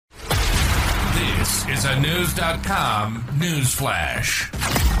This is a News.com news flash.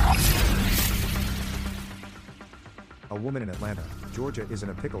 A woman in Atlanta, Georgia is in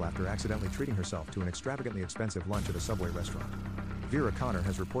a pickle after accidentally treating herself to an extravagantly expensive lunch at a Subway restaurant. Vera Connor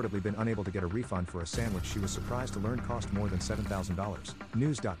has reportedly been unable to get a refund for a sandwich she was surprised to learn cost more than $7,000,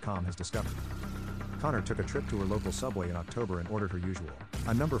 News.com has discovered. Connor took a trip to her local Subway in October and ordered her usual,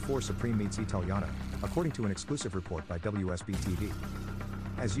 a number 4 Supreme Meats Italiano, according to an exclusive report by WSB-TV.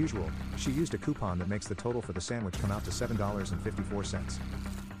 As usual, she used a coupon that makes the total for the sandwich come out to $7.54.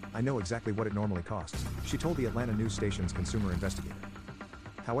 I know exactly what it normally costs, she told the Atlanta news station's consumer investigator.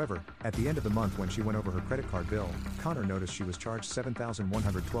 However, at the end of the month when she went over her credit card bill, Connor noticed she was charged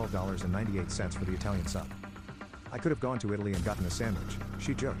 $7,112.98 for the Italian sub. I could have gone to Italy and gotten a sandwich,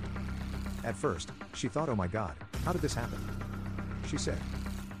 she joked. At first, she thought, oh my god, how did this happen? She said.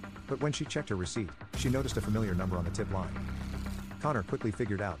 But when she checked her receipt, she noticed a familiar number on the tip line. Connor quickly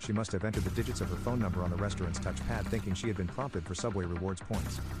figured out she must have entered the digits of her phone number on the restaurant's touchpad thinking she had been prompted for Subway Rewards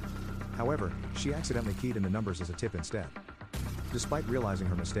points. However, she accidentally keyed in the numbers as a tip instead. Despite realizing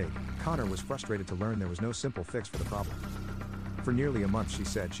her mistake, Connor was frustrated to learn there was no simple fix for the problem. For nearly a month she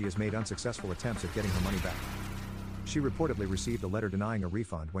said she has made unsuccessful attempts at getting her money back. She reportedly received a letter denying a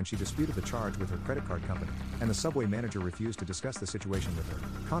refund when she disputed the charge with her credit card company, and the Subway manager refused to discuss the situation with her,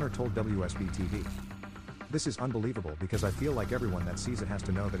 Connor told WSB-TV. This is unbelievable because I feel like everyone that sees it has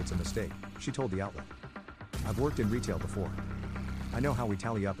to know that it's a mistake, she told the outlet. I've worked in retail before. I know how we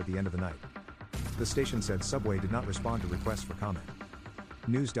tally up at the end of the night. The station said Subway did not respond to requests for comment.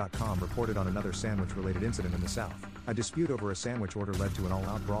 News.com reported on another sandwich-related incident in the South. A dispute over a sandwich order led to an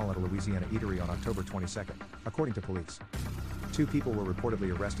all-out brawl at a Louisiana eatery on October 22nd, according to police. 2 people were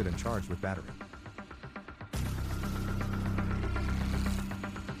reportedly arrested and charged with battery.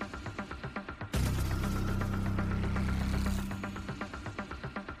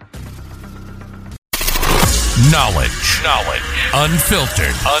 Knowledge.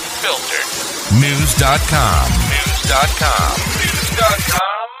 Unfiltered. News.com.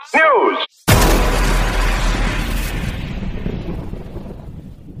 News.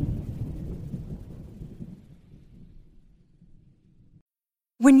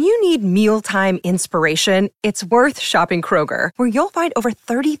 When you need mealtime inspiration, it's worth shopping Kroger, where you'll find over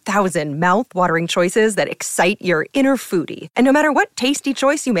 30,000 mouth-watering choices that excite your inner foodie. And no matter what tasty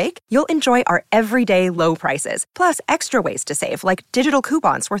choice you make, you'll enjoy our everyday low prices, plus extra ways to save, like digital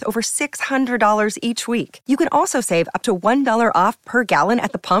coupons worth over $600 each week. You can also save up to $1 off per gallon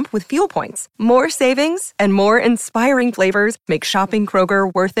at the pump with fuel points. More savings and more inspiring flavors make shopping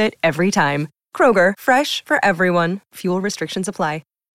Kroger worth it every time. Kroger, fresh for everyone. Fuel restrictions apply.